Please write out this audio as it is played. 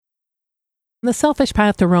The Selfish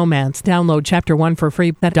Path to Romance. Download Chapter 1 for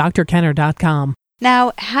free at drkenner.com.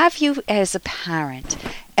 Now, have you as a parent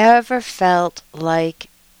ever felt like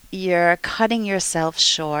you're cutting yourself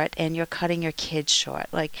short and you're cutting your kids short?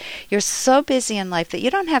 Like you're so busy in life that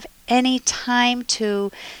you don't have any time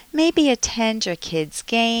to maybe attend your kids'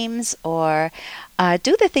 games or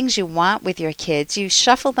do the things you want with your kids. You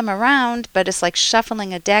shuffle them around, but it's like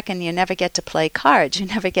shuffling a deck and you never get to play cards. You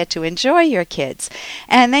never get to enjoy your kids.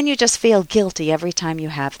 And then you just feel guilty every time you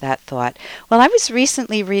have that thought. Well, I was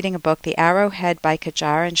recently reading a book, The Arrowhead by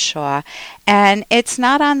Kajar Shaw, and it's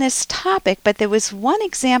not on this topic, but there was one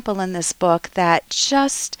example in this book that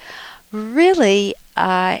just really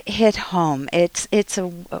hit home. It's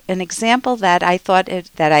an example that I thought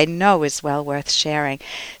that I know is well worth sharing.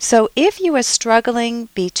 So if you are struggling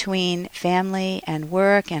between family and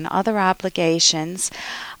work and other obligations,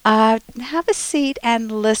 have a seat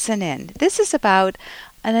and listen in. This is about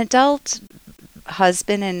an adult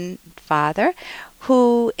husband and father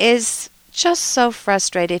who is just so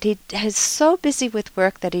frustrated. He is so busy with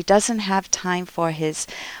work that he doesn't have time for his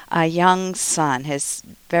young son, his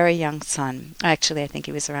very young son. Actually, I think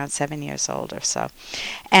he was around 7 years old or so.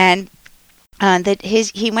 And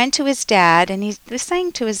he went to his dad and he was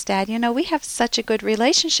saying to his dad, we have such a good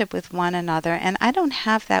relationship with one another and I don't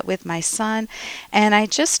have that with my son, and I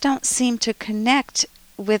just don't seem to connect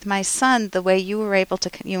with my son the way you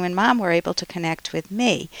and Mom were able to connect with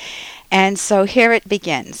me. And so here it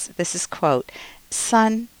begins. This is quote,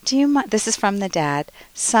 "Son, do you mind?" This is from the dad.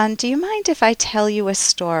 "Son, do you mind if I tell you a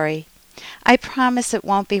story? I promise it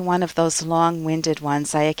won't be one of those long-winded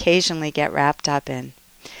ones I occasionally get wrapped up in.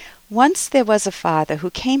 Once there was a father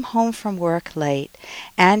who came home from work late,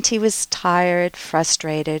 and he was tired,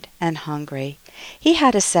 frustrated, and hungry. He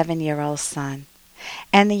had a 7-year-old son.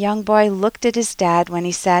 And the young boy looked at his dad when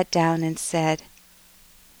he sat down and said,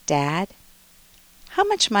 'Dad, how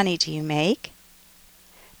much money do you make?'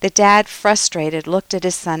 The dad, frustrated, looked at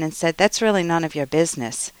his son and said, 'That's really none of your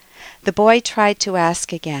business.' The boy tried to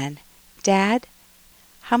ask again, 'Dad,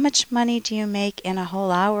 how much money do you make in a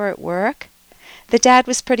whole hour at work?' The dad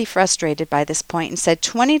was pretty frustrated by this point and said,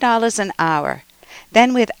 $20 an hour.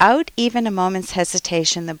 Then, without even a moment's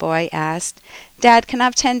hesitation, the boy asked, 'Dad, can I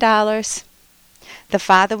have $10? The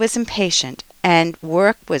father was impatient, and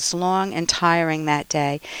work was long and tiring that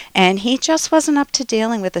day, and he just wasn't up to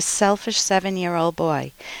dealing with a selfish 7-year-old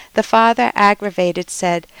boy. The father, aggravated,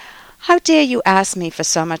 said, "How dare you ask me for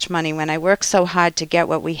so much money when I work so hard to get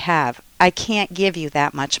what we have? I can't give you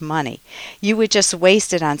that much money. You would just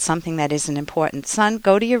waste it on something that isn't important. Son,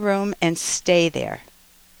 go to your room and stay there.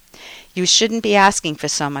 You shouldn't be asking for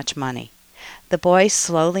so much money." The boy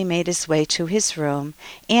slowly made his way to his room,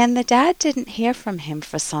 and the dad didn't hear from him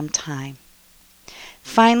for some time.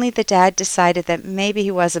 Finally, the dad decided that maybe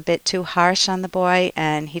he was a bit too harsh on the boy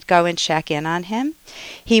and he'd go and check in on him.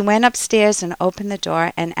 He went upstairs and opened the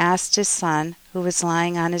door and asked his son, who was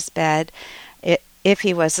lying on his bed, if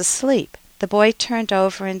he was asleep. The boy turned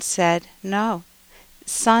over and said, "No.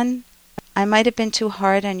 Son, I might have been too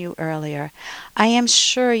hard on you earlier. I am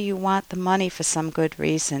sure you want the money for some good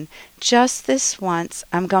reason. Just this once,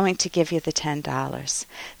 I'm going to give you the $10.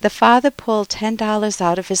 The father pulled $10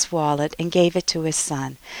 out of his wallet and gave it to his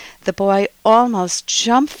son. The boy almost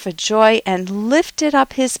jumped for joy and lifted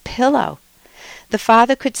up his pillow. The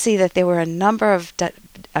father could see that there were a number of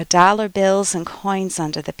dollar bills and coins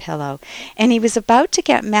under the pillow, and he was about to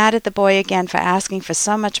get mad at the boy again for asking for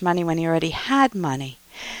so much money when he already had money.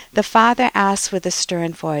 The father asked with a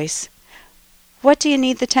stern voice, "What do you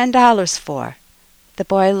need the $10 for?" The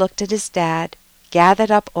boy looked at his dad,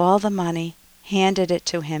 gathered up all the money, handed it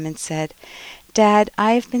to him, and said, "Dad,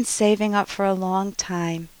 I have been saving up for a long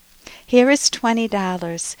time. Here is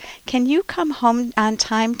 $20. Can you come home on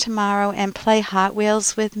time tomorrow and play Hot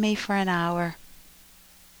Wheels with me for an hour?"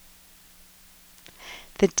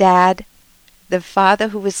 The father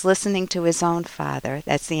who was listening to his own father,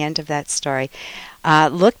 that's the end of that story,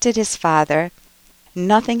 looked at his father.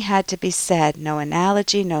 Nothing had to be said, no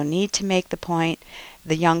analogy, no need to make the point.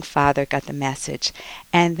 The young father got the message.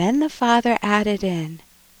 And then the father added in,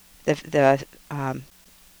 the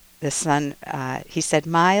son, he said,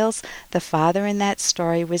 "Miles, the father in that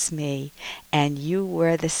story was me, and you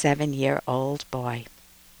were the 7-year-old boy."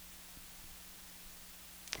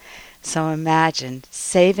 So imagine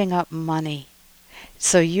saving up money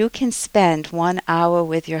so you can spend 1 hour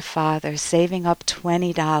with your father, saving up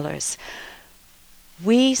 $20.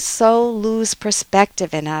 We so lose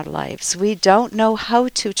perspective in our lives. We don't know how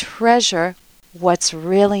to treasure what's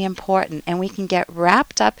really important, and we can get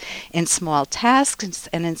wrapped up in small tasks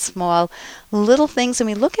and in small little things, and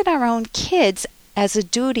we look at our own kids as a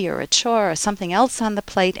duty or a chore or something else on the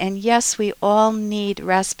plate. And yes, we all need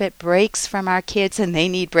respite, breaks from our kids, and they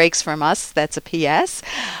need breaks from us. That's a PS.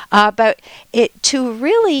 But to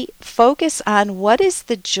really focus on what is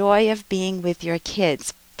the joy of being with your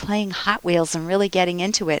kids, playing Hot Wheels and really getting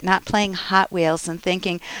into it, not playing Hot Wheels and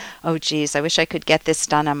thinking, oh geez, I wish I could get this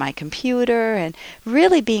done on my computer, and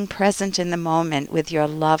really being present in the moment with your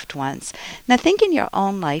loved ones. Now think in your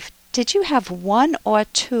own life, did you have one or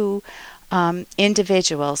two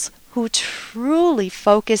individuals who truly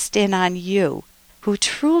focused in on you, who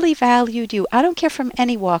truly valued you? I don't care, from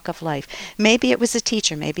any walk of life. Maybe it was a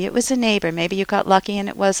teacher, maybe it was a neighbor, maybe you got lucky and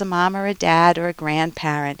it was a mom or a dad or a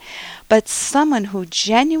grandparent, but someone who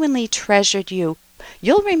genuinely treasured you.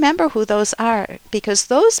 You'll remember who those are, because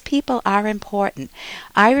those people are important.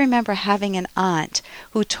 I remember having an aunt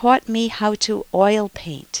who taught me how to oil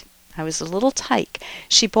paint. I was a little tyke.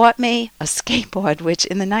 She bought me a skateboard, which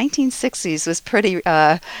in the 1960s was pretty,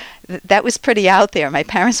 that was pretty out there. My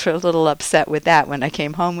parents were a little upset with that when I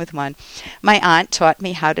came home with one. My aunt taught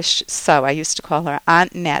me how to sew. I used to call her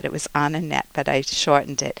Aunt Net. It was Anna Net, but I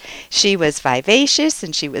shortened it. She was vivacious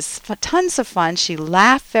and she was tons of fun. She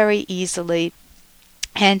laughed very easily.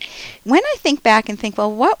 And when I think back and think,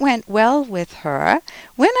 well, what went well with her?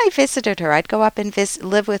 When I visited her, I'd go up and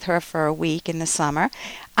live with her for a week in the summer.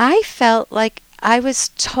 I felt like I was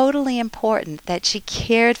totally important, that she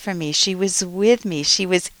cared for me. She was with me. She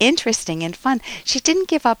was interesting and fun. She didn't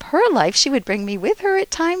give up her life. She would bring me with her at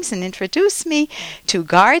times and introduce me to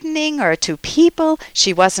gardening or to people.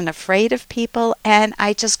 She wasn't afraid of people, and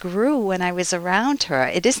I just grew when I was around her.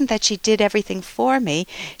 It isn't that she did everything for me.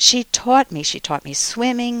 She taught me. She taught me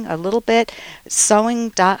swimming a little bit,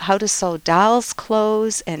 sewing, how to sew dolls'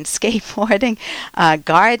 clothes, and skateboarding,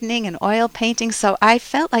 gardening and oil painting. So I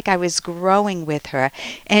felt like I was growing with her.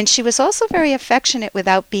 And she was also very affectionate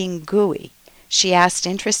without being gooey. She asked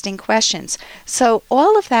interesting questions. So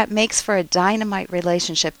all of that makes for a dynamite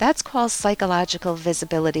relationship. That's called psychological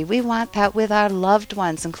visibility. We want that with our loved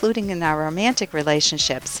ones, including in our romantic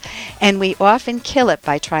relationships. And we often kill it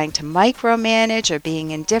by trying to micromanage or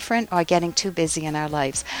being indifferent or getting too busy in our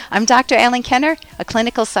lives. I'm Dr. Ellen Kenner, a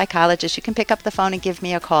clinical psychologist. You can pick up the phone and give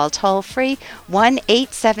me a call toll free,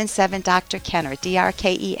 1-877-Dr. Kenner,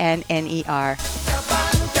 DrKenner.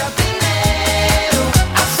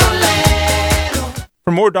 For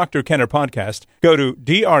more Dr. Kenner podcast, go to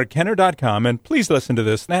drkenner.com and please listen to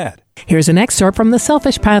this ad. Here's an excerpt from The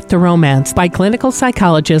Selfish Path to Romance by clinical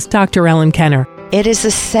psychologist Dr. Ellen Kenner. It is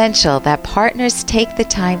essential that partners take the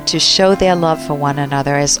time to show their love for one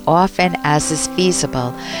another as often as is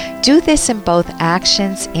feasible. Do this in both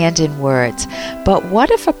actions and in words. But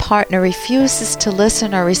what if a partner refuses to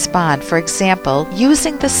listen or respond, for example,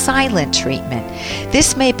 using the silent treatment?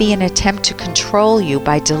 This may be an attempt to control you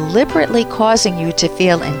by deliberately causing you to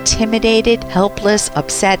feel intimidated, helpless,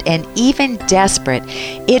 upset, and even desperate.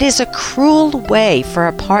 It is a cruel way for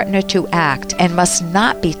a partner to act and must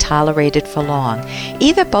not be tolerated for long.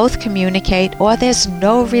 Either both communicate or there's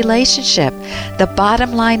no relationship. The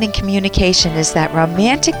bottom line in communication is that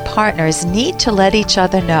romantic partners need to let each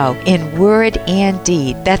other know, in word and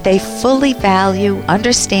deed, that they fully value,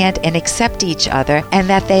 understand, and accept each other, and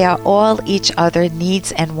that they are all each other's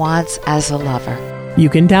needs and wants as a lover. You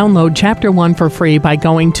can download Chapter 1 for free by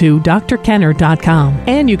going to drkenner.com,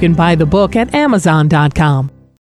 and you can buy the book at amazon.com.